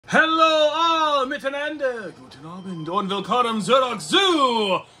Hello all miteinander, guten Abend und willkommen zurück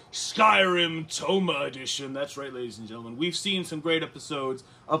zu Skyrim Toma Edition. That's right, ladies and gentlemen. We've seen some great episodes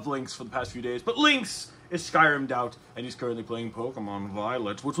of Lynx for the past few days, but Lynx is Skyrim'd out, and he's currently playing Pokemon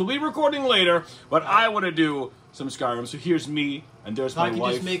Violet, which we'll be recording later, but I want to do some Skyrim. So here's me, and there's my wife. I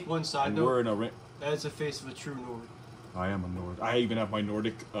can just make one side note. We're in a that is the face of a true Nord. I am a Nord. I even have my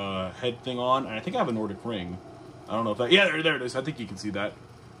Nordic head thing on, and I think I have a Nordic ring. I don't know if that... Yeah, there it is. I think you can see that.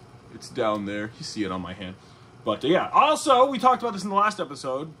 It's down there. You see it on my hand. But, yeah. Also, we talked about this in the last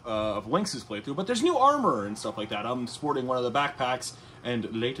episode of Lynx's playthrough, but there's new armor and stuff like that. I'm sporting one of the backpacks and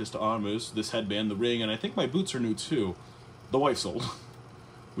latest armors, this headband, the ring, and I think my boots are new, too. The wife's old.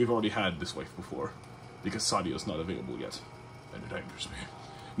 We've already had this wife before, because Sadia's not available yet, and it angers me.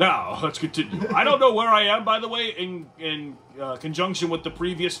 Now, let's continue. I don't know where I am, by the way, in conjunction with the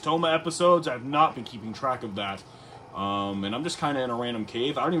previous Toma episodes. I've not been keeping track of that. And I'm just kind of in a random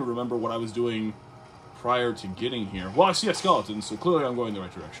cave. I don't even remember what I was doing prior to getting here. Well, I see a skeleton, so clearly I'm going the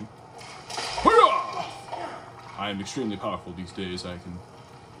right direction. I am extremely powerful these days. I can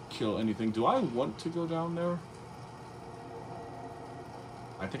kill anything. Do I want to go down there?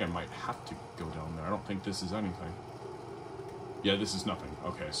 I think I might have to go down there. I don't think this is anything. Yeah, this is nothing.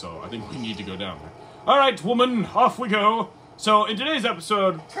 Okay, so I think we need to go down there. Alright, woman, off we go. So, in today's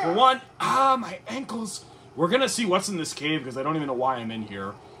episode, for one... my ankles... We're gonna see what's in this cave, because I don't even know why I'm in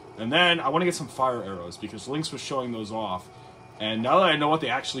here. And then, I want to get some fire arrows, because Lynx was showing those off. And now that I know what they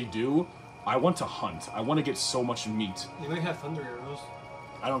actually do, I want to hunt. I want to get so much meat. They might have thunder arrows.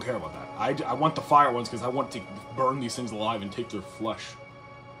 I don't care about that. I want the fire ones, because I want to burn these things alive and take their flesh.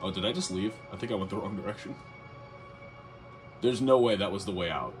 Oh, did I just leave? I think I went the wrong direction. There's no way that was the way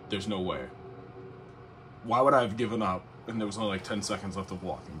out. There's no way. Why would I have given up? And there was only like 10 seconds left of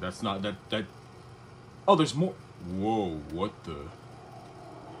walking. That's not... That... Oh, there's more... Whoa, what the...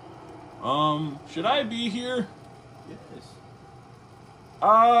 should I be here? Yes.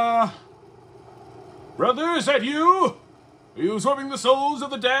 Brother, is that you? Are you absorbing the souls of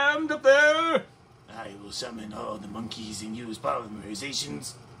the damned up there? I will summon all the monkeys and use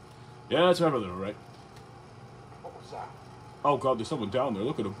polymerizations. Yeah, that's my brother, right? Oh god, there's someone down there.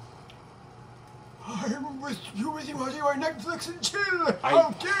 Look at him. I'm with you watching my Netflix and chill.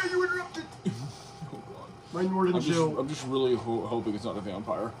 How dare you interrupt it? Oh god. My Northern chill. I'm just really hoping it's not a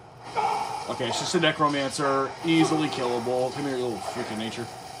vampire. Okay, it's just a necromancer, easily killable. Come here, you little freaking nature.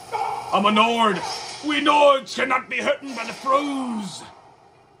 I'm a Nord. We Nords cannot be hurted by the froze.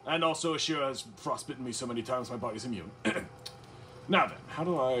 And also, Ashira has frostbitten me so many times, my body's immune. Now then, how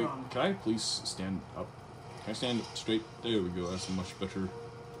do I? Can I please stand up? Can I stand up straight? There we go, that's much better.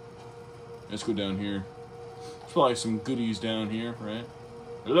 Let's go down here. There's probably some goodies down here, right?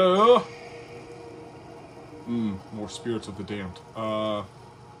 Hello? More spirits of the damned. Oh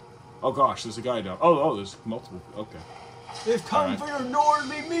gosh, there's a guy down. Oh, there's multiple. Okay. They've come for your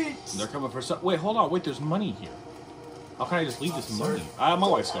Nordly meats! They're coming for some. Wait, hold on. Wait, there's money here. How can I just leave this money? My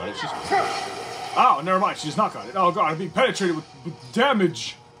wife's got it. She's... Oh, never mind. She's not got it. Oh god, I'm being penetrated with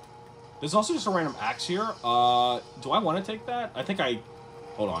damage. There's also just a random axe here. Do I want to take that? I think I...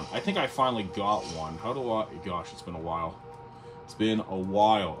 Hold on. I think I finally got one. How do I... Gosh, it's been a while. It's been a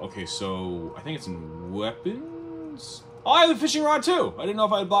while. Okay, so... I think it's in weapons? Oh, I have a fishing rod, too! I didn't know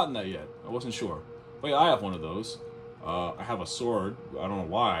if I had bought that yet. I wasn't sure. Wait, I have one of those. I have a sword. I don't know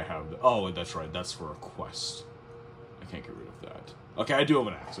why I have... Oh, that's right. That's for a quest. I can't get rid of that. Okay, I do have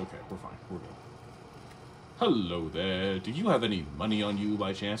an axe. Okay, we're fine. We're good. Hello there. Do you have any money on you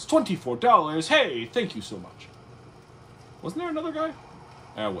by chance? $24. Hey, thank you so much. Wasn't there another guy?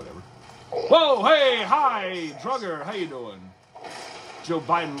 Whatever. Whoa, hey, hi, Drugger. How you doing? Joe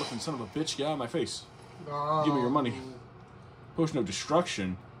Biden looking son of a bitch. Get out of my face. Give me your money. Potion of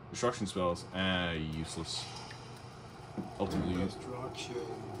destruction. Destruction spells. Useless. Ultimately. Destruction.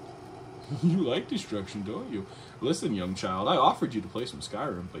 You like destruction, don't you? Listen, young child, I offered you to play some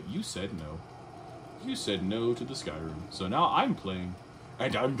Skyrim, but you said no. You said no to the Skyrim, so now I'm playing,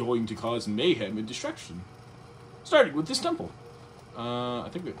 and I'm going to cause mayhem and destruction. Starting with this temple. I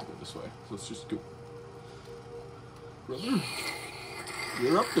think we have to go this way, so let's just go. Brother?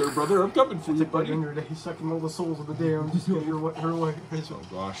 You're up there, brother, I'm coming for you, buddy. He's sucking all the souls of the damned. Just get her way. Oh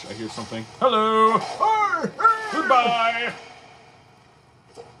gosh, I hear something. Hello! Goodbye!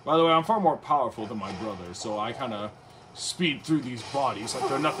 By the way, I'm far more powerful than my brother, so I kind of speed through these bodies like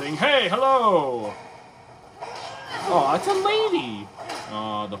they're nothing. Hey, hello! Oh, it's a lady!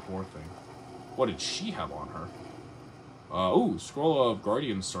 Oh, the poor thing. What did she have on her? Ooh, Scroll of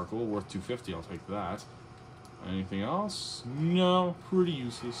Guardian Circle, worth $250, I'll take that. Anything else? No, pretty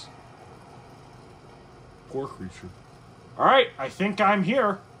useless. Poor creature. Alright, I think I'm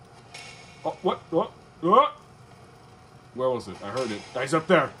here. Oh, what? What? Where was it? I heard it. He's up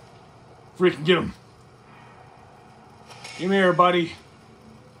there. Freaking get him. Come here, buddy.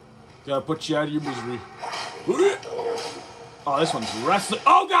 Gotta put you out of your misery. Oh, this one's wrestling.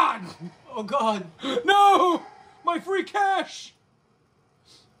 Oh, God! Oh, God. No! My free cash!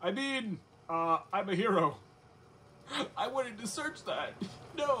 I mean, I'm a hero. I wanted to search that.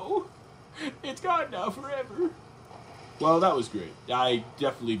 No. It's gone now forever. Well, that was great. I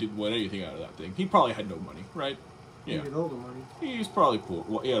definitely didn't want anything out of that thing. He probably had no money, right? Yeah. He had all the money. He's probably poor.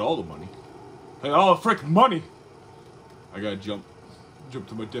 Well, he had all the money. Hey, all the frick money! I gotta jump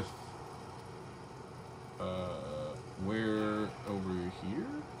to my death. Where? Over here?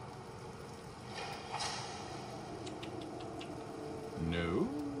 No.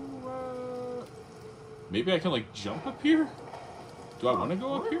 Maybe I can, like, jump up here? Do I want to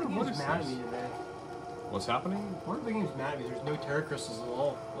go up here? What is this? What's happening? One of the game's mad because there's no terra crystals at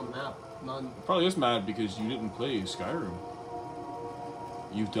all on the map. None. It probably is mad because you didn't play Skyrim.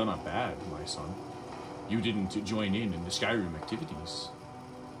 You've done a bad, my son. You didn't join in the Skyrim activities.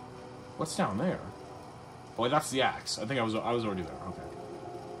 What's down there? Oh, that's the axe. I think I was already there. Okay.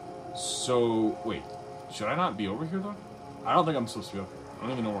 So, wait. Should I not be over here, though? I don't think I'm supposed to be up here. I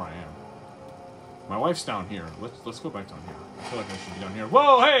don't even know where I am. My wife's down here. Let's go back down here. I feel like I should be down here.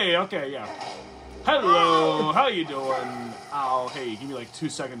 Whoa, hey, okay, yeah. Hello, how you doing? Oh, hey, give me like 2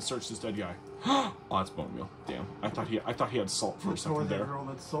 seconds to search this dead guy. Oh, that's bone meal. Damn, I thought he had salt for a second there.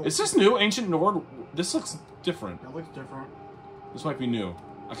 Is this new? Ancient Nord? This looks different. It looks different. This might be new.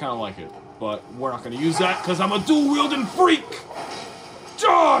 I kind of like it, but we're not going to use that because I'm a dual-wielding freak.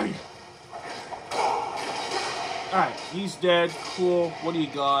 Die! Alright, he's dead. Cool. What do you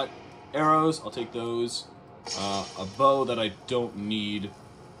got? Arrows. I'll take those. A bow that I don't need.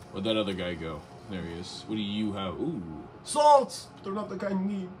 Where'd that other guy go? There he is. What do you have? Ooh. Salts! They're not the kind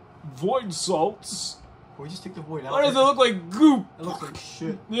you need. Void salts? Can we just take the void out? Why does it look like goop? It looks like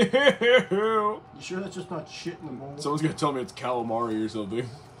shit. Ew. You sure that's just not shit in the bowl? Someone's gonna tell me it's calamari or something.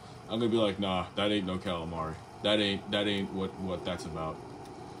 I'm gonna be like, nah, that ain't no calamari. That ain't what that's about.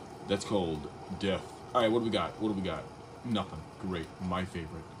 That's called death. Alright, what do we got? What do we got? Nothing. Great. My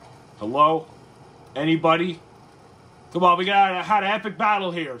favorite. Hello? Anybody? Come on, we had an epic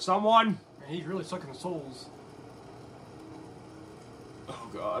battle here. Someone? Man, he's really sucking the souls. Oh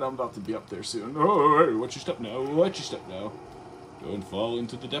god, I'm about to be up there soon. Oh, hey, watch your step now. Watch your step now. Don't fall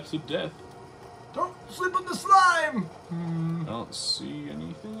into the depths of death. Don't slip on the slime! I don't see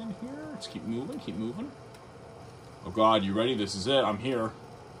anything in here. Let's keep moving, keep moving. Oh god, you ready? This is it. I'm here.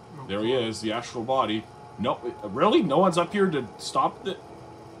 Oh, there he is, the astral body. No, really? No one's up here to stop the...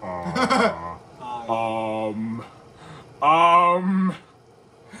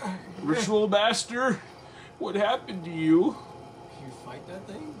 Ritual Master? What happened to you? Can you fight that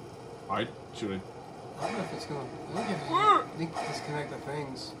thing? Should I? I don't know if it's gonna... I think disconnect the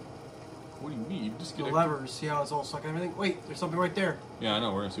things. What do you mean? The levers, see how it's all sucking everything? Wait, there's something right there. Yeah, I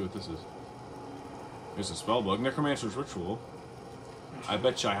know. We're gonna see what this is. There's a spell book. Necromancer's Ritual. I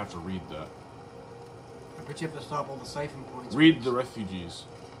bet you I have to read that. I bet you have to stop all the siphon points. Read the refugees.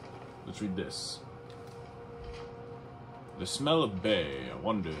 Let's read this. The smell of bay, I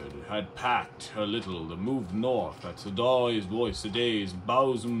wondered, had packed her little and moved north at Sadai's voice, Sadai's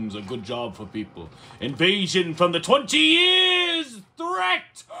bosoms a good job for people. Invasion from the 20 years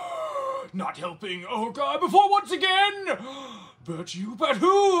threat! Not helping, oh god, before once again! But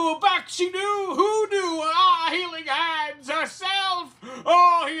who? Back she knew, who knew? Ah, healing hands herself!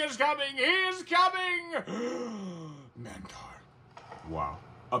 Oh, he is coming! Mantar. Wow.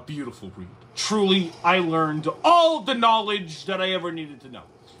 A beautiful read. Truly, I learned all the knowledge that I ever needed to know.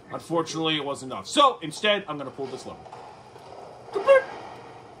 Unfortunately, it wasn't enough. So, instead, I'm going to pull this lever.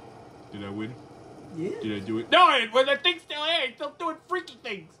 Did I win? Yeah. Did I do it? No, I didn't win. That thing's still here. He's still doing freaky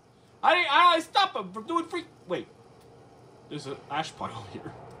things. I stop him from doing freak... Wait. There's an ash pile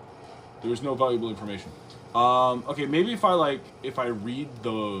here. There's no valuable information. Okay, maybe if I read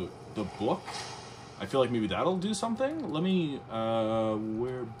the book... I feel like maybe that'll do something. Let me,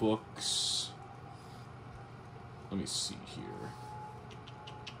 where books? Let me see here.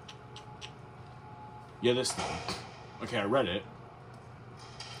 Yeah, this thing. Okay, I read it.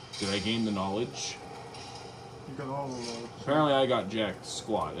 Did I gain the knowledge? You got all the knowledge. Apparently I got jacked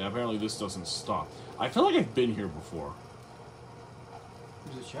squat, and apparently this doesn't stop. I feel like I've been here before.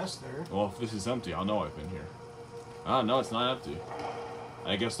 There's a chest there. Well, if this is empty, I'll know I've been here. Ah, no, it's not empty.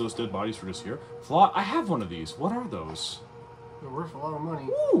 I guess those dead bodies were just here. Flaw, I have one of these. What are those? They're worth a lot of money.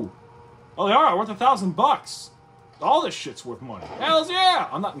 Ooh! Oh, they are. Worth $1,000. All this shit's worth money. Hells yeah!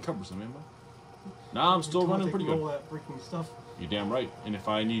 I'm not in cumbersome, am I? Nah, I'm still running pretty good. All that freaking stuff. You're damn right. And if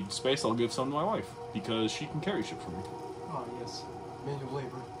I need space, I'll give some to my wife. Because she can carry shit for me. Oh, yes. Manual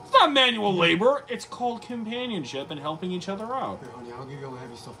labor. It's not manual labor. It's called companionship and helping each other out. Here, honey, I'll give you all the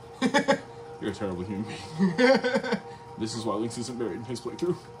heavy stuff. You're a terrible human being. This is why Lynx isn't married in his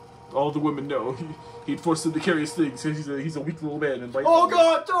playthrough. All the women know. He'd force them to carry his things. He's a weak little man. And oh,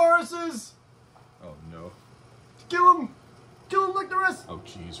 God, Tauruses! Oh, no. Kill him! Kill him like the rest! Oh,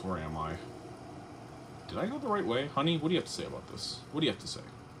 jeez, where am I? Did I go the right way? Honey, what do you have to say about this? What do you have to say?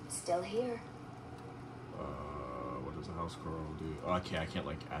 Still here. What does a house girl do? Okay, I can't,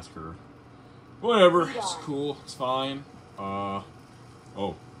 like, ask her. Whatever, it's cool, it's fine. Oh.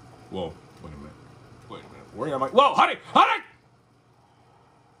 Whoa, wait a minute. Where am I? Whoa, honey! Honey!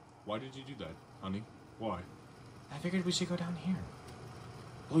 Why did you do that, honey? Why? I figured we should go down here.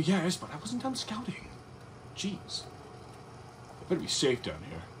 Well, yes, but I wasn't done scouting. Jeez. I better be safe down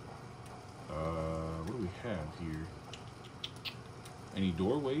here. What do we have here? Any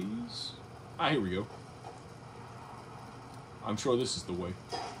doorways? Ah, here we go. I'm sure this is the way.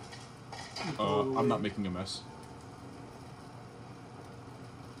 I'm not making a mess.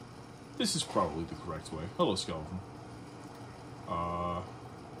 This is probably the correct way. Hello, skeleton.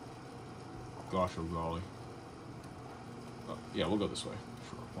 Gosh, oh golly. Yeah, we'll go this way.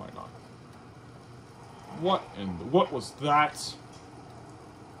 Sure, why not? What was that?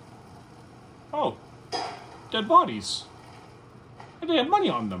 Oh, dead bodies. And they had money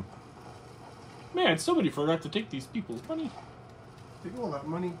on them. Man, somebody forgot to take these people's money. Take all that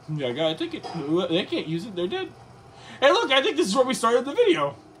money. Yeah, I gotta take it. They can't use it, they're dead. Hey look, I think this is where we started the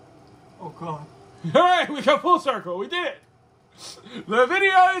video. Oh, God. Alright, we got full circle, we did it. The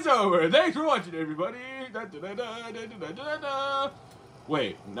video is over. Thanks for watching, everybody. Da, da, da, da, da, da, da, da.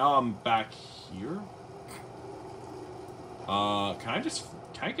 Wait, now I'm back here? Can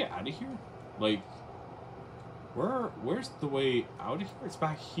I get out of here? Like, where's the way out of here? It's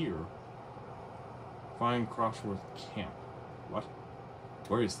back here. Find Crossworth Camp. What?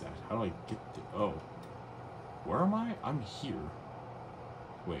 Where is that? How do I get there? Oh. Where am I? I'm here.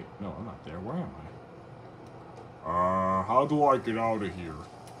 Wait, no, I'm not there. Where am I? How do I get out of here?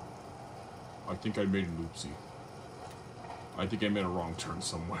 I think I made an oopsie. I think I made a wrong turn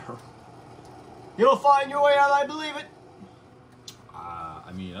somewhere. You'll find your way out, I believe it.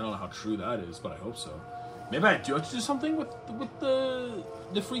 I mean, I don't know how true that is, but I hope so. Maybe I do have to do something with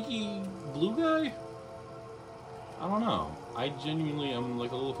the freaky blue guy? I don't know. I genuinely am,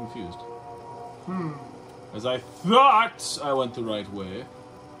 like, a little confused. As I thought I went the right way.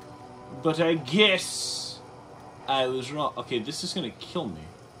 But I guess I was wrong. Okay, this is gonna kill me.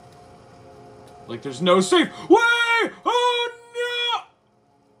 Like, there's no safe way! Oh, no!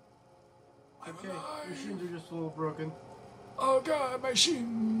 I'm Okay, alive. your shins are just a little broken. Oh, God, my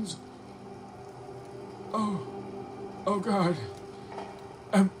shins. Oh, God.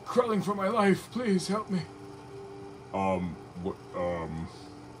 I'm crawling for my life. Please help me. What,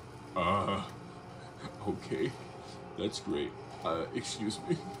 okay. That's great. Excuse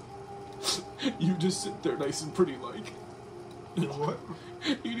me. You just sit there nice and pretty like. What?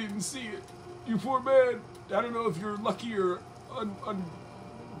 You didn't see it. You poor man. I don't know if you're lucky or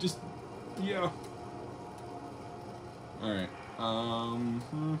just, yeah. Alright.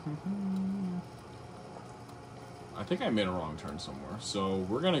 I think I made a wrong turn somewhere. So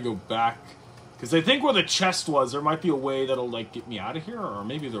we're gonna go back. Because I think where the chest was, there might be a way that'll, like, get me out of here. Or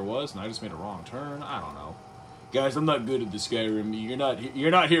maybe there was, and I just made a wrong turn. I don't know. Guys, I'm not good at this Skyrim. You're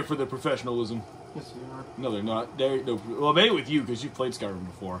not here for the professionalism. Yes, you are. No, they're not. Well, maybe with you, because you've played Skyrim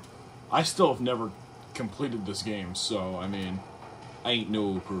before. I still have never completed this game, so, I mean, I ain't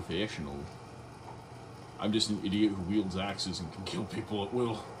no professional. I'm just an idiot who wields axes and can kill people at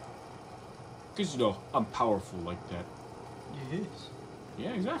will. Because, you know, I'm powerful like that. Yes.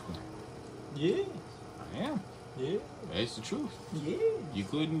 Yeah, exactly. Yes. I am. Yeah. That's the truth. Yes. You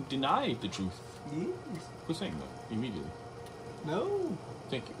couldn't deny the truth. Yes. Quit saying that immediately. No.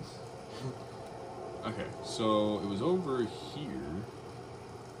 Thank you. Okay, so it was over here.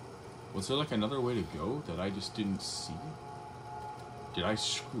 Was there like another way to go that I just didn't see? Did I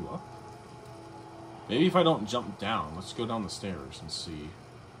screw up? Maybe if I don't jump down, let's go down the stairs and see.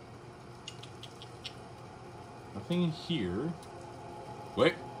 Nothing here.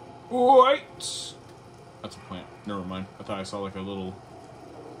 Wait. Wait! That's a plant. Never mind. I thought I saw like a little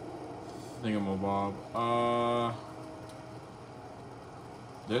thingamabob.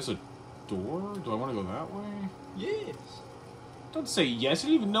 There's a door? Do I want to go that way? Yes. Don't say yes. I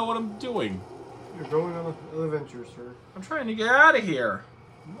don't even know what I'm doing. You're going on an adventure, sir. I'm trying to get out of here.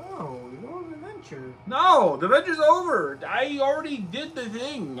 No, you're going on an adventure. No, the adventure's over. I already did the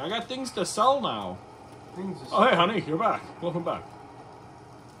thing. I got things to sell now. Things just... Oh, hey, honey, you're back. Welcome back.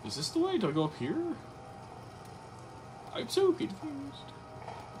 Is this the way? Do I go up here? I'm so confused.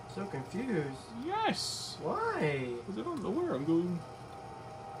 So confused. Yes. Why? Because I don't know where I'm going.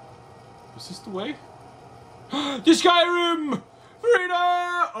 Is this the way? The Skyrim! Freedom!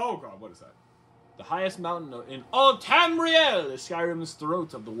 Oh god, what is that? The highest mountain in all Tamriel is Skyrim's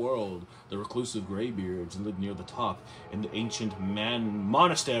throat of the world. The reclusive greybeards live near the top in the ancient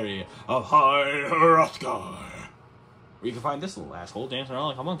monastery of High Hrothgar. Where you can find this little asshole dancing around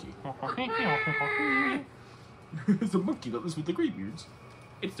like a monkey. It's a monkey that lives with the greybeards.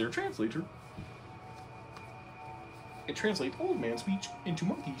 It's their translator. It translates old man speech into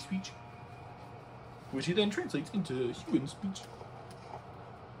monkey speech, which he then translates into human speech.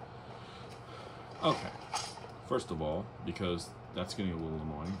 Okay. First of all, because that's getting a little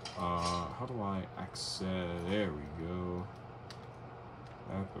annoying, how do I access... There we go.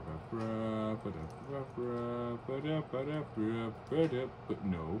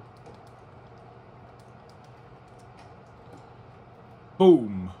 No.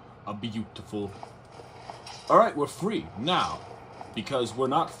 Boom. A beautiful... Alright, we're free. Now, because we're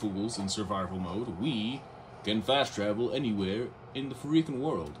not fools in survival mode, we can fast travel anywhere in the freaking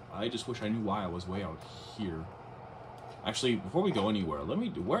world. I just wish I knew why I was way out here. Actually, before we go anywhere, let me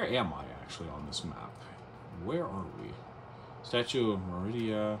do... Where am I, actually, on this map? Where are we? Statue of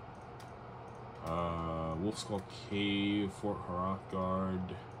Meridia, Wolf Skull Cave, Fort Hrothgar.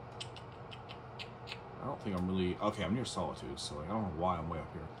 I don't think I'm really... Okay, I'm near Solitude, so I don't know why I'm way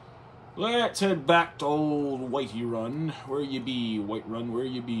up here. Let's head back to old Whitey Run. Where you be, White Run? Where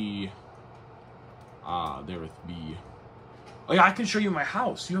you be? Ah, there it be. Oh yeah, I can show you my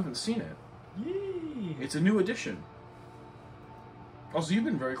house. You haven't seen it. Yay! It's a new addition. Also, you've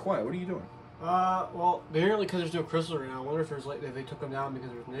been very quiet. What are you doing? Well, apparently because there's no crystals right now. I wonder if there's like if they took them down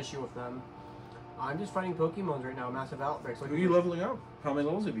because there's an issue with them. I'm just fighting Pokemons right now, massive outbreaks. Who are you leveling up? How many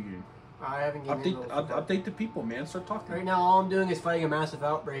levels have you gained? I haven't gained Update the people, man. Start talking. Right now, all I'm doing is fighting a massive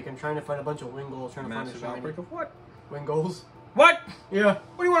outbreak. I'm trying to fight a bunch of Wingulls, trying to find a shiny. Outbreak of what? Wingulls. What? Yeah.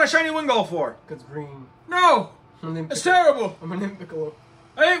 What do you want a shiny Wingull for? Because green. No! It's terrible! I'm an Piccolo.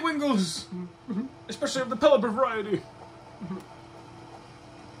 I hate Wingulls! Especially of the Pelipper variety.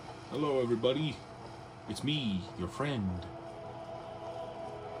 Hello, everybody. It's me, your friend.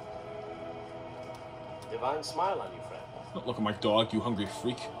 Divine smile on you, friend. Don't look at my dog, you hungry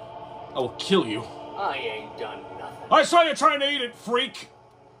freak. I will kill you. I ain't done nothing. I saw you trying to eat it, freak!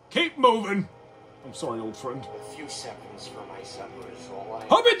 Keep moving. I'm sorry, old friend. A few seconds for my supper is all I...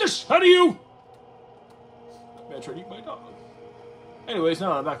 I'll beat the shit out of you! I tried to eat my dog. Anyways,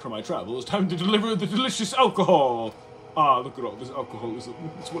 now I'm back from my travel. It's time to deliver the delicious alcohol. Ah, look at all this alcoholism.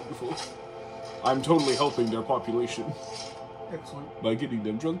 It's wonderful. I'm totally helping their population. Excellent. By getting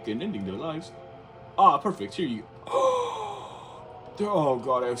them drunk and ending their lives. Ah, perfect. Here you go. Oh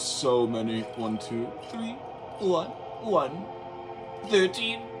god, I have so many. 1, 2, 3, 1,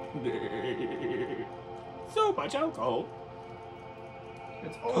 13. So much alcohol.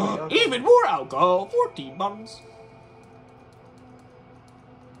 It's all Even more alcohol. 14 bottles.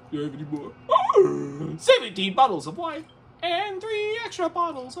 Do you have any more? 17 bottles of wine. And 3 extra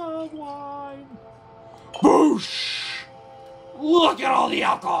bottles of wine. Boosh! Look at all the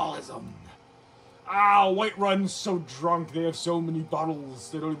alcoholism. Ah, White Run's so drunk. They have so many bottles.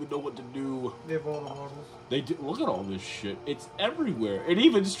 They don't even know what to do. They have all the bottles. They do. Look at all this shit. It's everywhere. It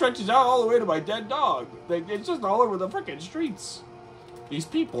even stretches out all the way to my dead dog. It's just all over the frickin' streets. These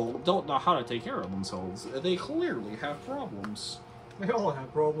people don't know how to take care of themselves. They clearly have problems. They all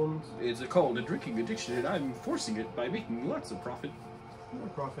have problems. It's called a drinking addiction, and I'm forcing it by making lots of profit. More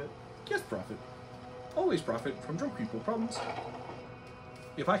profit. Yes, profit. Always profit from drunk people problems.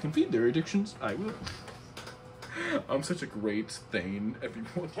 If I can feed their addictions, I will. I'm such a great Thane.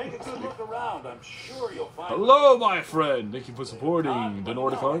 Everyone. Take a good look around. I'm sure you'll find. Hello, my friend. Thank you for supporting the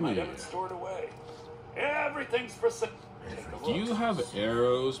Nordic Army. I got it stored away. Everything's for sale. Do you have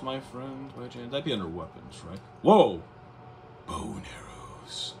arrows, my friend, by chance? That'd be under weapons, right? Whoa! Bow and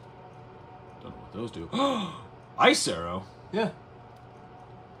arrows. Don't know what those do. Ice arrow? Yeah.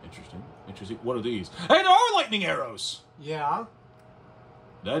 Interesting. Interesting. What are these? Hey, there are lightning arrows! Yeah.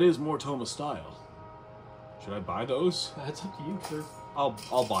 That is more Toma style. Should I buy those? That's up to you, sir.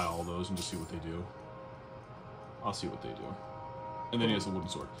 I'll buy all those and just see what they do. I'll see what they do. And then he has a wooden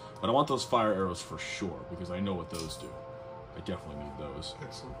sword. But I want those fire arrows for sure, because I know what those do. I definitely need those.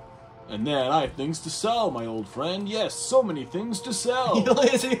 Excellent. And then I have things to sell, my old friend. Yes, so many things to sell. He only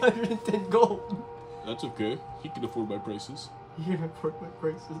has 810 gold. That's okay. He can afford my prices. You can afford my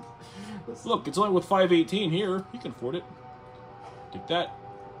prices. Look, it's only with 518 here. He can afford it. Take that.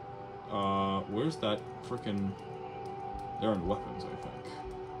 Where's that frickin'... They're in weapons, I think.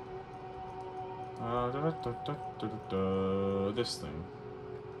 This thing.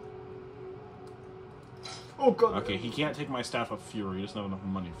 Oh god. Okay, he can't take my Staff of Fury. He doesn't have enough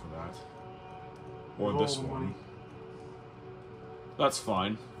money for that. Or Roll this the one. money. That's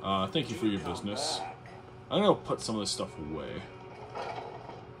fine. Thank you for your business. I'm gonna put some of this stuff away.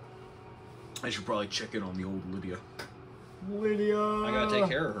 I should probably check in on the old Lydia. Lydia. I gotta take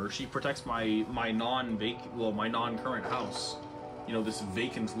care of her. She protects my non-current house. You know, this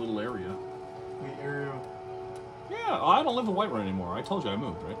vacant little area. The area. Yeah, I don't live in Whiterun anymore. I told you I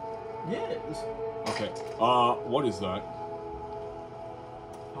moved, right? Yes. Okay. What is that?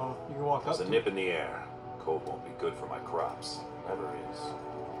 Oh, you can walk up There's a to nip it. in the air. Cold won't be good for my crops. Never is.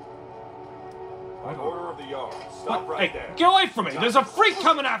 I don't- Order of the yard. Stop right Hey, there. get away from me! There's a freak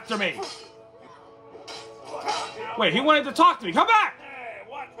coming after me! Wait, he wanted to talk to me. Come back! Hey,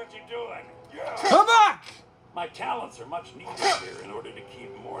 watch what you're doing. Yeah. Come back! My talents are much needed here in order to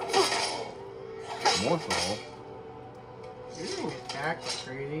keep more than Morthal. You're getting attacked like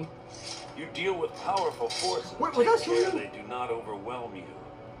crazy. You deal with powerful forces. Wait, Take was that care Sylvian? they do not overwhelm you.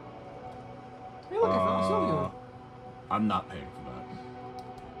 Hey, look, I found Sylvian. I'm not paying for that.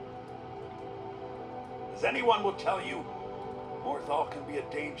 As anyone will tell you, Morthal can be a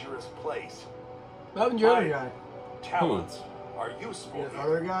dangerous place. What happened to your other I- guy? Talents are useful The here.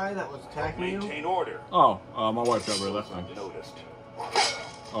 other guy that was attacking you? Maintain order. Oh, my wife got rid of that thing. Noticed.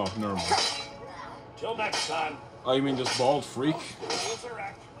 Oh, never mind. Till next time. Oh, you mean this bald freak? Fools are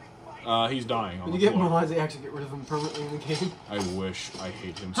actually He's dying on When the you get floor. mods, they actually get rid of him permanently in the game. I wish. I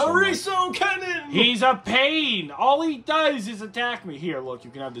hate him so much. Hariso Cannon! He's a pain! All he does is attack me. Here, look,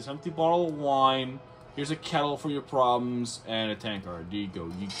 you can have this empty bottle of wine. Here's a kettle for your problems, and a tankard. There you go.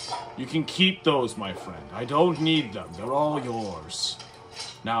 You can keep those, my friend. I don't need them. They're all yours.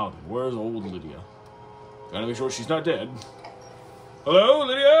 Now then, where's old Lydia? Gotta make sure she's not dead. Hello,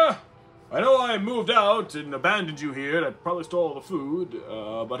 Lydia? I know I moved out and abandoned you here. I probably stole all the food.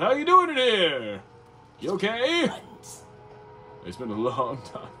 But how you doing in here? You okay? It's been a long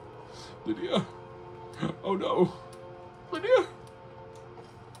time. Lydia? Oh no. Lydia?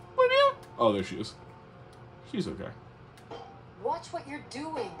 Lydia? Oh, there she is. She's okay. Watch what you're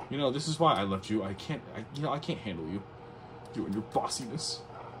doing. You know, this is why I left you. I can't handle you. You and your bossiness.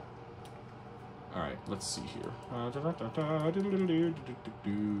 Alright, let's see here.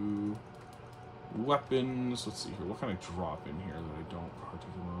 Weapons. Let's see here. What can I drop in here that I don't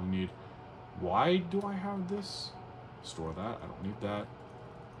particularly need? Why do I have this? Store that. I don't need that.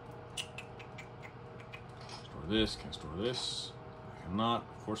 Store this. Can I store this? I cannot.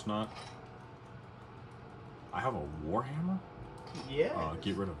 Of course not. I have a warhammer? Yeah.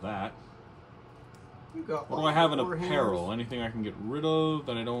 Get rid of that. You got What do I have in four apparel? hands. Anything I can get rid of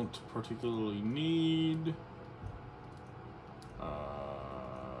that I don't particularly need?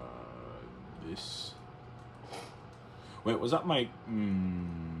 This. Wait, was that my...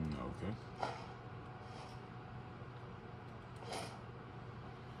 okay.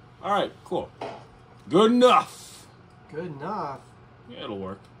 Alright, cool. Good enough! Good enough. Yeah, it'll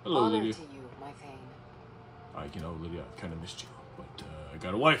work. Hello, Honor Lydia. to you, my Thane. You know, Lydia, I've kind of missed you. But I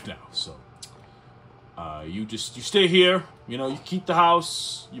got a wife now, so... you stay here. You know, you keep the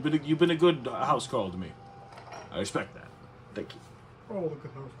house. You've been a good house call to me. I respect that. Thank you. Oh, look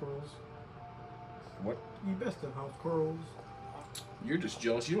at house girls. What? You best have house girls. You're just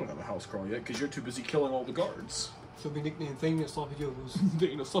jealous you don't have a house crawl yet because you're too busy killing all the guards. So be nicknamed Thing at Sloppy Joe's. They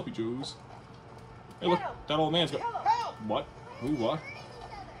ain't no sloppy joes. Hey, look, that old man's got... What? Who, what?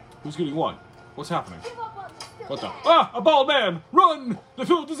 Who's getting what? What's happening? What the... Ah! A bald man! Run! The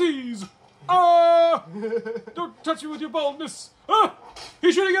filled disease! Ah! Don't touch me with your baldness! Ah!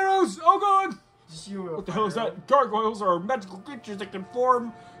 He's shooting arrows! Oh god! What the hell is that? Gargoyles are magical creatures that can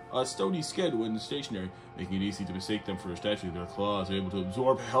form a stony sked when stationary, making it easy to mistake them for a statue. Their claws are able to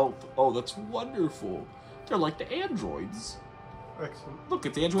absorb health. Oh, that's wonderful. They're like the androids. Excellent. Look,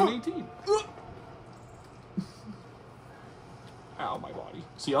 it's Android 18. Ow, my body.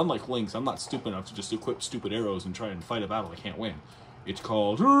 See, unlike Lynx, I'm not stupid enough to just equip stupid arrows and try and fight a battle I can't win. It's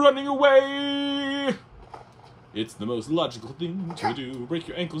called running away! It's the most logical thing to do. Break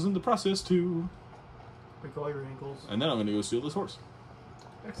your ankles in the process, too. Break all your ankles. And then I'm gonna go steal this horse.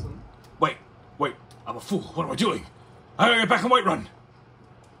 Excellent. Wait, I'm a fool. What am I doing? I gotta get back on Whiterun.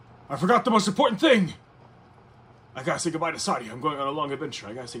 I forgot the most important thing. I gotta say goodbye to Sadi. I'm going on a long adventure.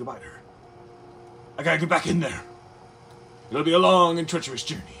 I gotta say goodbye to her. I gotta get back in there. It'll be a long and treacherous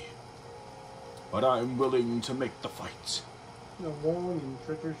journey. But I'm willing to make the fight. A long and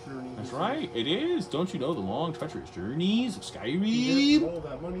treacherous journey. That's right, it is. Don't you know the long, treacherous journeys of You Skyrim? get all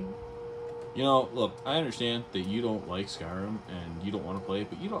that money. You know, look, I understand that you don't like Skyrim and you don't want to play it,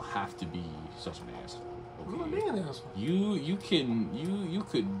 but you don't have to be such an asshole. I'm not Okay? being an asshole. You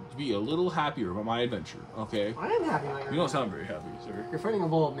could be a little happier about my adventure, okay? I am happy right now. You don't sound very happy, sir. You're fighting a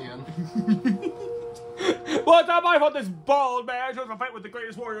bald man. Well, it's not my fault this bald man chose to fight with the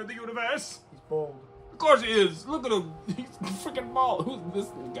greatest warrior in the universe. He's bald. Of course he is. Look at him. He's freaking bald. Who's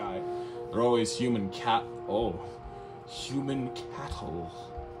this guy? They're always human cat. Oh, human cattle.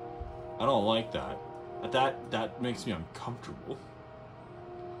 I don't like that. That makes me uncomfortable.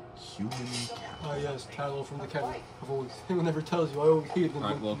 Human cattle. Oh yes, cattle from the cattle. I've always, anyone never tells you, I always hated them.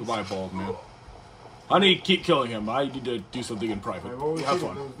 Alright, well, goodbye, bald man. Honey, keep killing him. I need to do something in private. I've always Have hated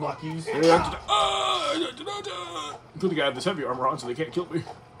fun. those monkeys. Good thing I have this heavy armor on so they can't kill me.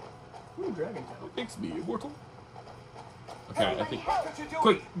 Ooh, dragon tail. It makes me immortal. Okay, I think...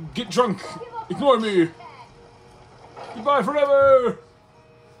 Quick, get drunk! Ignore me! Goodbye forever!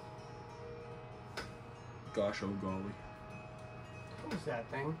 Gosh, oh golly. What is that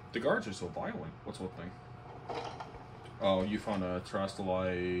thing? The guards are so violent. What's one thing? Oh, you found a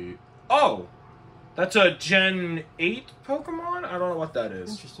Terrestrialite... Oh! That's a Gen 8 Pokemon? I don't know what that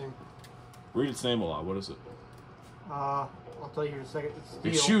is. Interesting. Read its name a lot. What is it? I'll tell you in a second. It's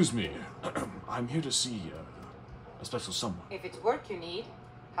steel. Excuse me. I'm here to see a special someone. If it's work you need,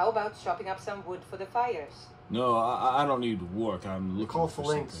 how about chopping up some wood for the fires? No, I don't need work. I'm looking Call for for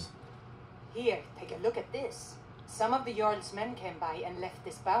links. something. Here, take a look at this. Some of the Jarl's men came by and left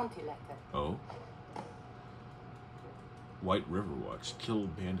this bounty letter. Oh? White River Watch. Kill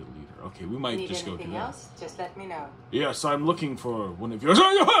bandit leader. Okay, we might Need just go do anything that. else? Just let me know. Yes, I'm looking for one of yours. Wait!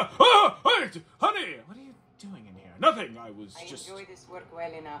 Honey! What are you doing in here? Nothing! I was I just... enjoy this work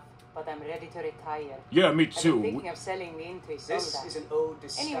well enough, but I'm ready to retire. Yeah, me I've too. been thinking of selling me into his This soldat. is an ode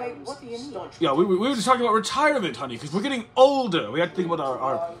to Anyway, Skyrim's what do you need? staunch Yeah, we were just talking about retirement, honey, because we're getting older. We have to think about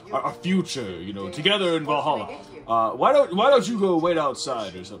our future, you know, together in Valhalla. What can I get you? Why don't you go wait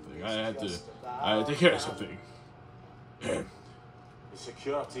outside or something? I have to take care of something. The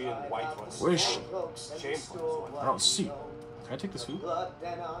security in Whiterun. Where is she? Shameful. I don't see. Can I take this food?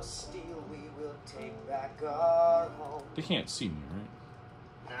 They can't see me, right?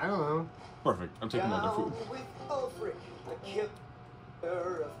 I don't know. Perfect. I'm taking all their food. With Ulfric, the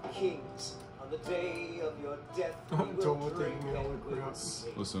killer of kings, on the day of your death, we will Don't drink take me all and the we'll crap.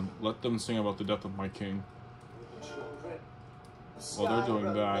 sing. Listen, let them sing about the death of my king. Children, While they're doing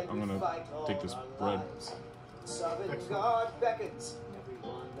Skyrim, that, and I'm we gonna fight take all this our bread. lives. Sovngarde beckons, every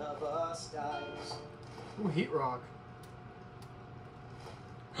one of us dies. Ooh, heat rock.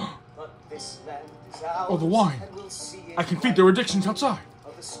 But this land is ours, Oh, the wine. and we'll see it I can feed their addictions outside.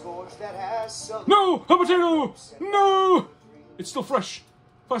 of the scourge that has so No! A potato! No! It's still fresh.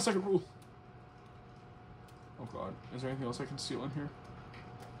 5-second rule. Oh god. Is there anything else I can steal in here?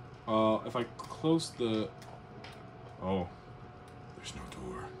 If I close the... Oh. There's no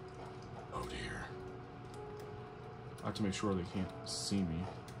door. Oh dear. I have to make sure they can't see me.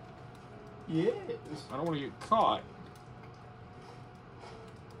 Yes. I don't want to get caught.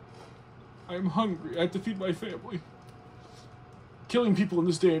 I'm hungry. I have to feed my family. Killing people in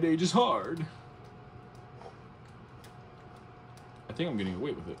this day and age is hard. I think I'm getting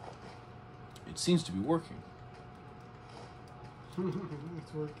away with it. It seems to be working.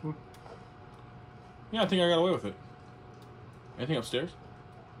 It's working. Yeah, I think I got away with it. Anything upstairs?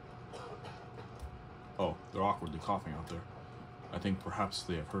 Oh, they're awkwardly coughing out there. I think perhaps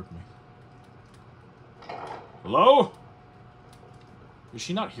they have heard me. Hello? Is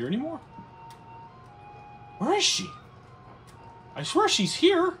she not here anymore? Where is she? I swear she's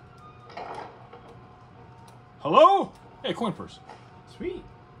here. Hello? Hey, coin purse. Sweet.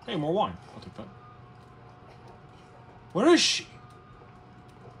 Hey, more wine. I'll take that. Where is she?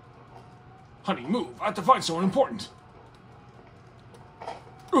 Honey, move. I have to find someone important.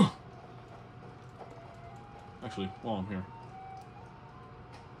 Ugh. Actually, while I'm here.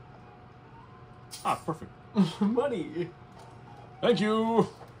 Ah, perfect. Money. Thank you.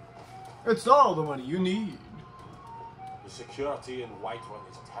 It's all the money you need. The security in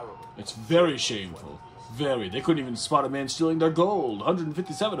Whiterun is terrible. It's very shameful. Very. They couldn't even spot a man stealing their gold.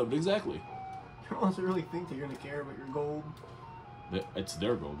 157 of it exactly. You don't also really think they're gonna care about your gold. It's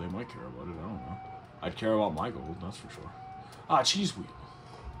their gold. They might care about it. I don't know. I'd care about my gold, that's for sure. Ah, cheese wheel.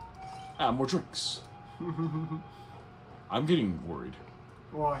 Ah, more drinks. I'm getting worried.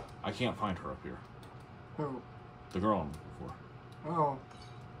 Why? I can't find her up here. Who? The girl I'm looking for. Oh.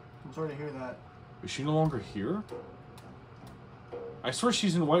 I'm sorry to hear that. Is she no longer here? I swear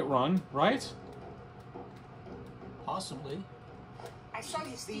she's in Whiterun, right? Possibly. I saw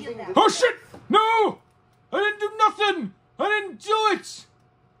you steal that. Oh shit! No! I didn't do nothing! I didn't do it!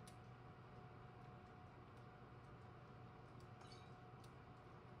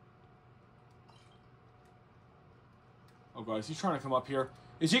 Oh god, is he trying to come up here?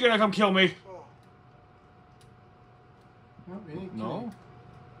 Is he gonna come kill me? No?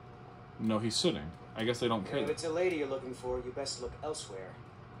 No, he's sitting. I guess they don't care. If it's a lady you're looking for, you best look elsewhere.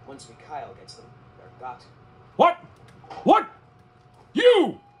 Once Mikhail gets them, they're got. What? What?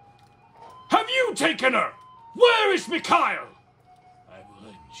 You! Have you taken her? Where is Mikhail? I will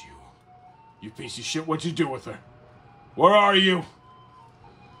end you. You piece of shit, what'd you do with her? Where are you?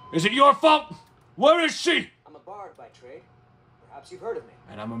 Is it your fault? Where is she? I'm a bard by trade. Perhaps you've heard of me.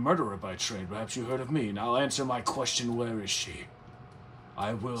 And I'm a murderer by trade. Perhaps you heard of me. Now answer my question, where is she?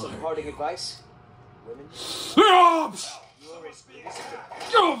 I will. Some parting advice? Women?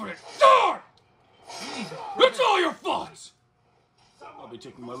 Get over it! Darn! It's all your fault! I'll be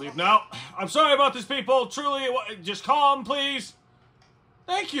taking my leave now. I'm sorry about this, people. Truly, just calm, please.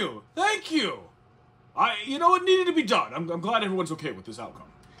 Thank you. Thank you. You know, it needed to be done. I'm glad everyone's okay with this outcome.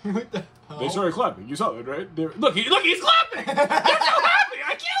 What the hell? They started clapping. You saw it, right? Look, he's clapping! They're so happy!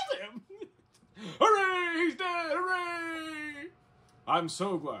 I killed him! Hooray! He's dead! Hooray! I'm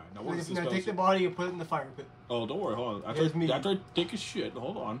so glad. Now, what is this? Now take the body and put it in the fire pit. Oh, don't worry. Hold on. After I take a shit,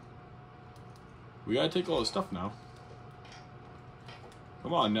 hold on. We gotta take all this stuff now.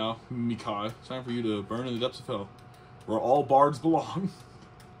 Come on now, Mikai. It's time for you to burn in the depths of hell, where all bards belong.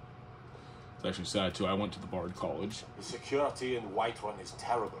 It's actually sad too. I went to the Bard College. The security in Whiterun is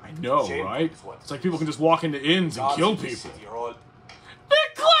terrible. I know, right? It's like people can just walk into inns and kill people. You're all...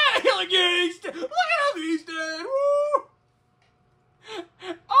 Big Clay! Like, yeah, he's dead. Look at him, he's dead. Woo!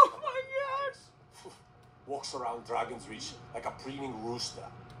 Oh my gosh! Walks around Dragon's Reach like a preening rooster.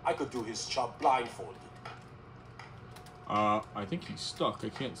 I could do his job blindfolded. I think he's stuck. I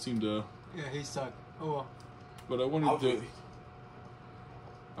can't seem to... Yeah, he's stuck. Oh well. But I wanted to...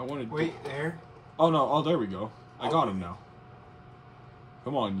 Wait, there? Oh no, oh there we go. I got him now.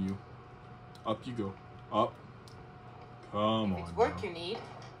 Come on, you. Up you go. Up. Come on. If it's work now. you need,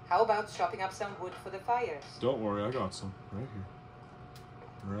 how about chopping up some wood for the fires? Don't worry, I got some. Right here.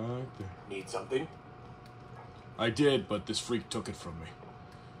 Right there. Need something? I did, but this freak took it from me.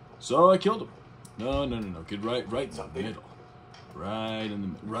 So I killed him. No. Get right in the middle. Right in the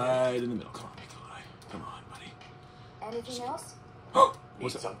middle. Come on, Nikolai. Come on, buddy. Anything else? Oh!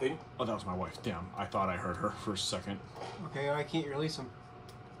 Need something? Oh, that was my wife. Damn, I thought I heard her for a second. Okay, I can't release him.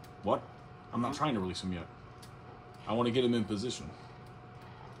 What? I'm not trying to release him yet. I want to get him in position.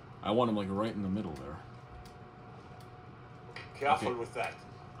 I want him, like, right in the middle there. Careful with that.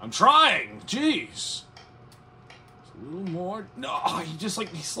 I'm trying! Jeez! Just a little more. No, he just, like,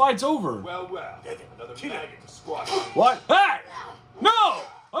 he slides over. Well. Another maggot to squash. What? Hey! No!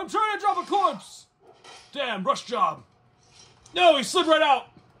 I'm trying to drop a corpse! Damn, rush job. No, he slid right out!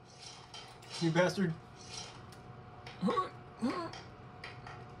 You bastard.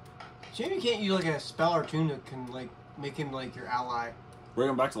 Shame you can't use like a spell or two that can like make him like your ally. Bring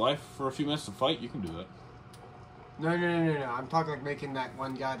him back to life for a few minutes to fight? You can do that. No. I'm talking like making that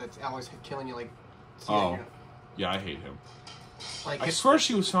one guy that's always killing you like... Oh. Yeah, I hate him. Like, I swear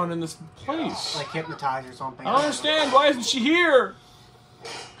she was found in this place. like hypnotize or something. I don't understand. Why isn't she here?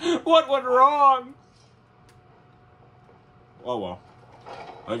 What went wrong? Oh well.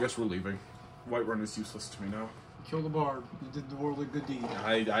 I guess we're leaving. Whiterun is useless to me now. Kill the bard. You did the world a good deed.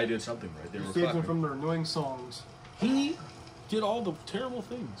 I did something right. They were Saved them clapping. from their annoying songs. He did all the terrible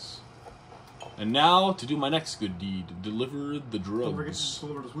things. And now to do my next good deed, deliver the Don't forget drugs. to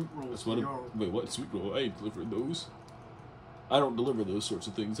deliver the sweet rolls. That's what wait, what? Sweet roll? I ain't delivering those. I don't deliver those sorts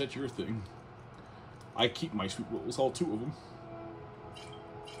of things. That's your thing. I keep my sweet rolls, all 2 of them.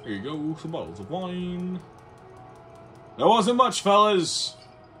 Here you go, some bottles of wine. That wasn't much, fellas,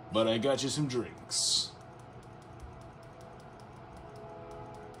 but I got you some drinks.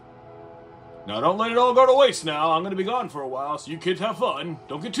 Now, don't let it all go to waste now. I'm going to be gone for a while, so you kids have fun.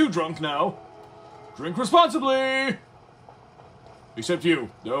 Don't get too drunk now. Drink responsibly! Except you.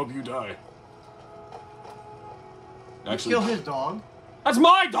 I hope you die. Actually, Kill his dog. that's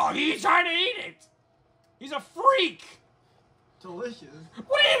my dog! He's trying to eat it! He's a freak! Delicious.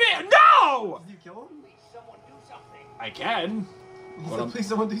 What do you mean? No! Did you kill him? Someone do something. I can. He But said, please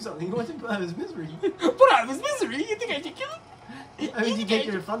someone do something. He wants him out of his misery. Put out of his misery? You think I should kill him? I mean, you take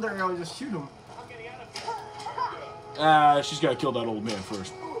your thunder arrow and just shoot him. I'm getting out of here. She's gotta kill that old man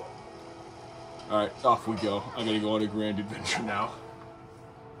first. Alright, off we go. I gotta go on a grand adventure now.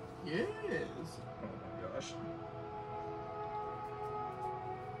 Yes. Oh my gosh.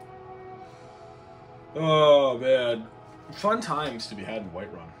 Oh man. Fun times to be had in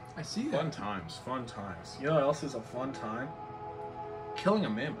Whiterun. I see that. Fun times, fun times. You know what else is a fun time? Killing a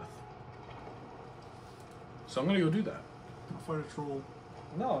mammoth. So I'm gonna go do that. I'll fight a troll.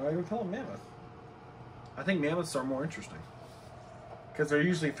 No, I'm gonna go kill a mammoth. I think mammoths are more interesting. Because they're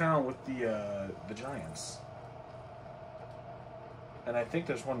usually found with the giants. And I think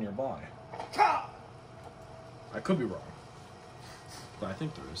there's one nearby. I could be wrong. But I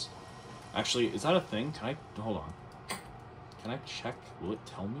think there is. Actually, is that a thing? Can I... Hold on. Can I check? Will it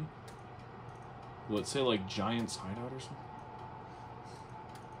tell me? Will it say, like, Giant's Hideout or something?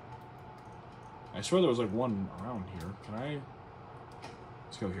 I swear there was, like, one around here. Can I...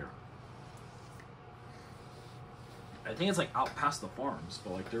 Let's go here. I think it's, like, out past the farms.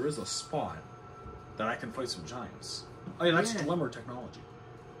 But, like, there is a spot that I can fight some giants. Oh, yeah, that's Dwemer technology.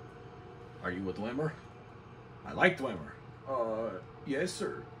 Are you with Dwemer? I like Dwemer. Yes,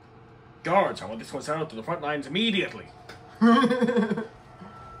 sir. Guards, I want this one sent out to the front lines immediately. No,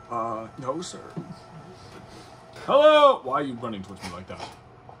 sir. Hello! Why are you running towards me like that?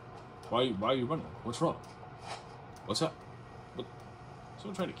 Why are you running? What's wrong? What's that? What?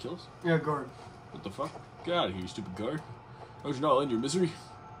 Someone trying to kill us? Yeah, guard. What the fuck? Get out of here, you stupid guard. Don't you know I'll end your misery?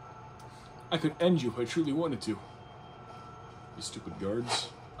 I could end you if I truly wanted to. You stupid guards.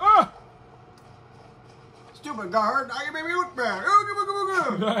 Ah! Stupid guard, now you made me look bad.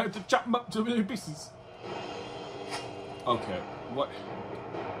 I have to chop them up to a million pieces. Okay, what?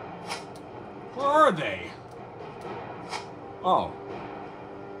 Where are they? Oh.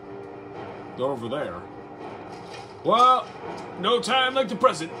 They're over there. Well, no time like the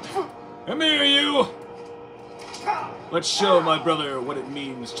present. Come here, you! Let's show my brother what it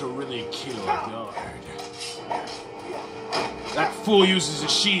means to really kill a guard. That fool uses a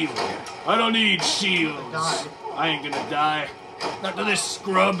shield. I don't need shields. I ain't gonna die. Not to this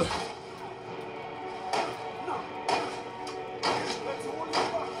scrub.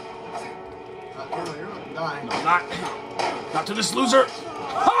 No, not to this loser.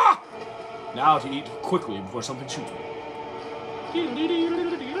 Ha! Now to eat quickly before something shoots me.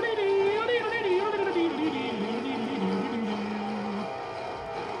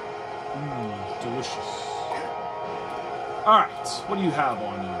 Delicious. Alright, what do you have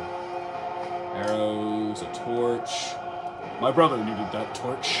on you? Arrows, a torch. My brother needed that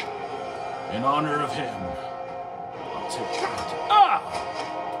torch. In honor of him. I'll take it. Ah!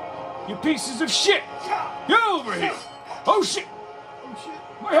 You pieces of shit! Get over here! Oh shit! Oh shit!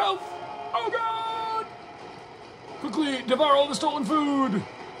 My health! Oh god! Quickly, devour all the stolen food!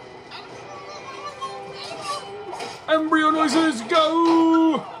 Embryo noises,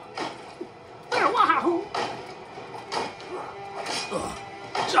 go! Wow!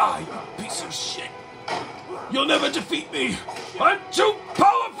 Die, you piece of shit! You'll never defeat me! I'm too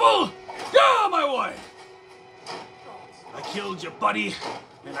powerful! Ah, my wife! I killed your buddy,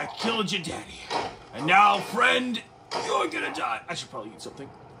 and I killed your daddy. And now, friend, you're gonna die. I should probably eat something.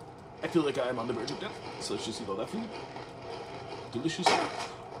 I feel like I am on the verge of death, so let's just eat all that food. Delicious.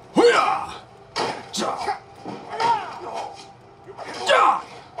 Hoo-yah! Die! Die!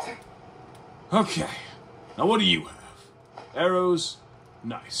 Okay, now what do you have? Arrows?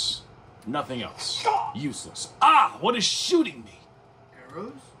 Nice. Nothing else. Useless. Ah! What is shooting me?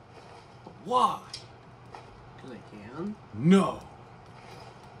 Arrows? Why? Because I can. No.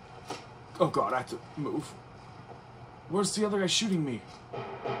 Oh god, I have to move. Where's the other guy shooting me?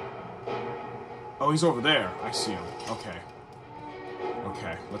 Oh, he's over there. I see him. Okay.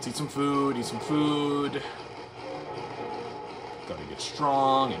 Okay, let's eat some food, Gotta get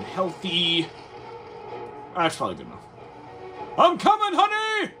strong and healthy. That's probably good enough. I'm coming,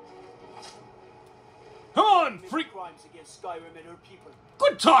 honey! Come on, freak! Crimes against Skyrim and her people.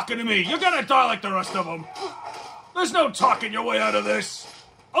 Quit talking to me! You're gonna die like the rest of them! There's no talking your way out of this!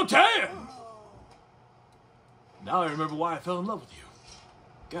 Oh, damn! Now I remember why I fell in love with you.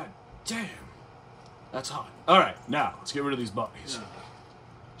 God damn. That's hot. Alright, now, let's get rid of these bodies. Yeah.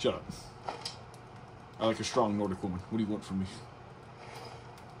 Shut up. I like a strong Nordic woman. What do you want from me?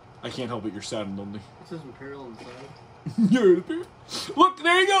 I can't help it, you're sad and lonely. It says Imperial inside. You're in a Look,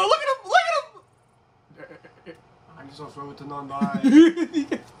 there you go! Look at him! Look at him! I just want to throw it to non-die.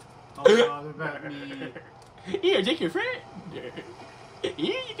 Oh god, about me. Here, take your friend. Here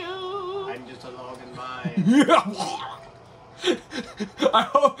you go. I'm just a log and by. I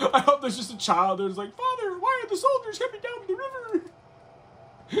hope there's just a child who's like, Father, why are the soldiers coming down the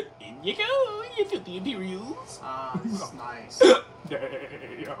river? In you go, you filthy Imperials. Ah, this is nice.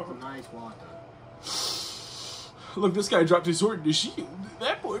 There you go. Nice water. Look, this guy dropped his sword and his shield.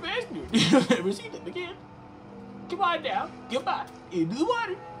 That poor bastard. You'll never see them again. Come on now. Goodbye. Into the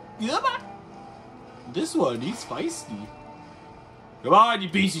water. Goodbye. This one, he's feisty. Come on, you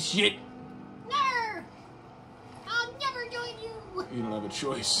piece of shit. No! I'll never join you! You don't have a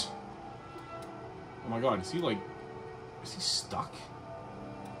choice. Oh my god, is he like... Is he stuck?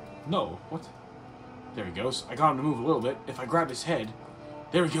 No, what? There he goes. I got him to move a little bit. If I grab his head.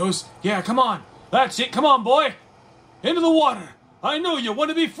 There he goes. Yeah, come on. That's it. Come on, boy. Into the water. I know you want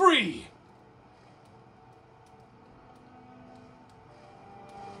to be free.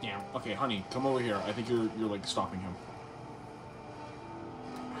 Damn. Okay, honey, come over here. I think you're like stopping him.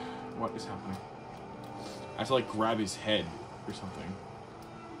 What is happening? I have to like grab his head or something.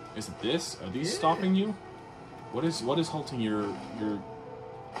 Is it this? Are these stopping you? What is halting your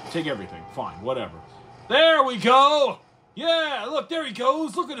take everything. Fine, whatever. There we go! Yeah, look, there he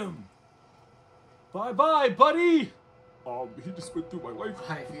goes. Look at him. Bye-bye, buddy. He just went through my wife.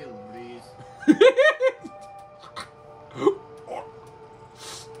 I feel the breeze.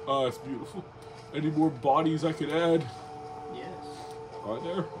 Oh, it's beautiful. Any more bodies I could add? Yes. Are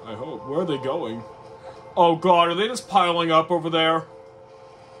there? I hope. Where are they going? Oh god, are they just piling up over there?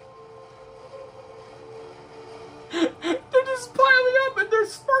 They're just piling up and they're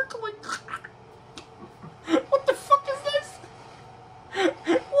sparkling. What the fuck is this?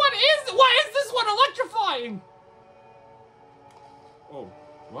 Why is this one electrifying? Oh,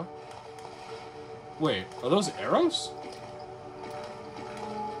 what? Wait, are those arrows?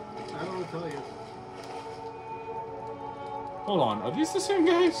 I don't know what to tell you. Hold on, are these the same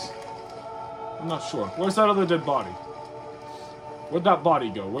guys? I'm not sure. Where's that other dead body? Where'd that body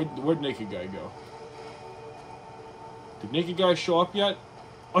go? Where'd Naked Guy go? Did Naked Guy show up yet?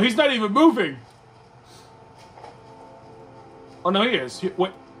 Oh, he's not even moving! Oh, no, he is.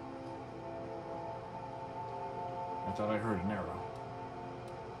 Wait. I thought I heard an arrow.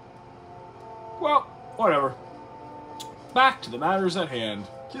 Well, whatever. Back to the matters at hand.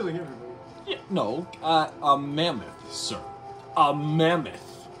 Killing everybody. Yeah, no, a mammoth, sir. A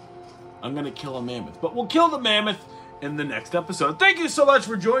mammoth. I'm gonna kill a mammoth. But we'll kill the mammoth in the next episode. Thank you so much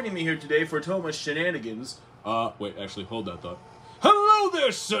for joining me here today for Thomas Shenanigans. Wait, actually, hold that thought. Hello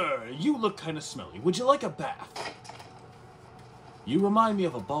there, sir! You look kind of smelly. Would you like a bath? You remind me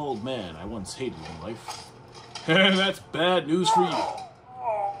of a bald man I once hated in life. That's bad news for you.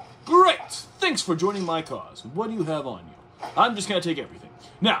 Great! Thanks for joining my cause. What do you have on you? I'm just gonna take everything.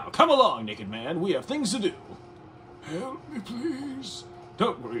 Now, come along, Naked Man. We have things to do. Help me, please.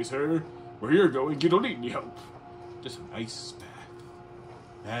 Don't worry, sir. Where you're going, you don't need any help. Just a nice bath.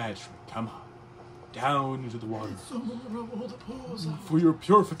 That's right. Come on. Down into the water. Someone rub all the pores off. For your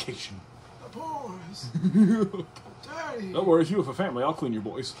purification. The pores. Dirty. Don't worry, if you have a family, I'll clean your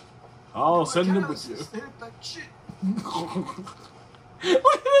boys. I'll send them with you. They look like shit. He's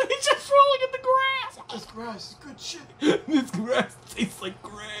just rolling in the grass. This grass is good shit. This grass tastes like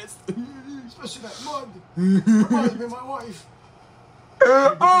grass. Especially that mud. Reminds me of my wife.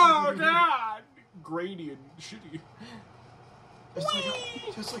 Oh, God. Grady and shitty.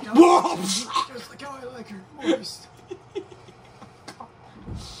 Just like how I like her. Moist.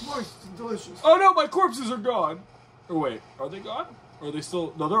 Moist and delicious. Oh, no, my corpses are gone. Or wait, are they gone? Or are they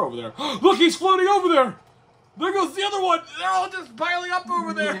still... No, they're over there. Look, he's floating over there. There goes the other one. They're all just piling up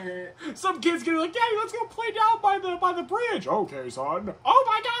over there. Some kid's gonna be like, Daddy, let's go play down by the bridge. Okay, son. Oh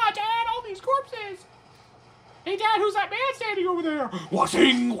my God, Dad, all these corpses. Hey, Dad, who's that man standing over there?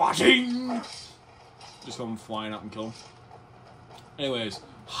 Washing. Just come flying up and kill him. Anyways,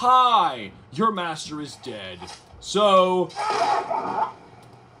 hi. Your master is dead. So,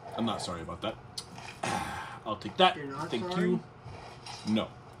 I'm not sorry about that. I'll take that. You're not Thank sorry? you. No.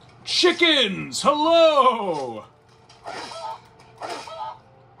 Chickens! Hello!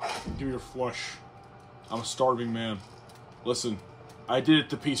 Give me your flesh. I'm a starving man. Listen, I did it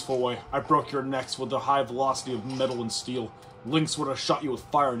the peaceful way. I broke your necks with the high velocity of metal and steel. Lynx would have shot you with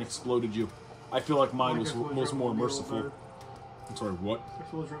fire and exploded you. I feel like mine was more merciful. I'm sorry, what? I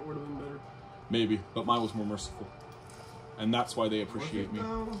suppose rent would have been better. Maybe, but mine was more merciful. And that's why they appreciate me.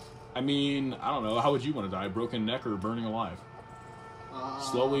 I mean, I don't know. How would you want to die? Broken neck or burning alive?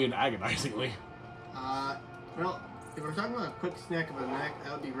 Slowly and agonizingly. Well, if we're talking about a quick snack of a neck,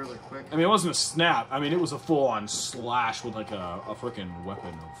 that would be really quick. I mean, it wasn't a snap. I mean, it was a full-on slash with like a freaking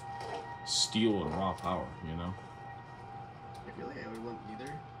weapon of steel and raw power, you know? I feel like I would want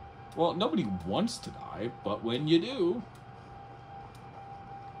either. Well, nobody wants to die, but when you do...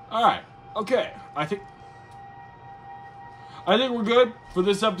 Alright, okay. I think we're good for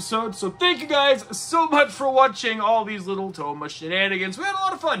this episode. So thank you guys so much for watching all these little Toma shenanigans. We had a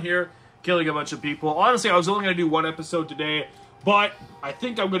lot of fun here, killing a bunch of people. Honestly, I was only going to do one episode today, but I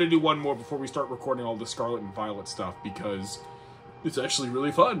think I'm going to do one more before we start recording all the Scarlet and Violet stuff, because it's actually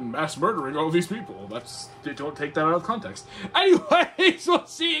really fun, mass murdering all these people. Don't take that out of context. Anyways, we'll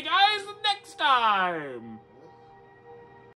see you guys next time!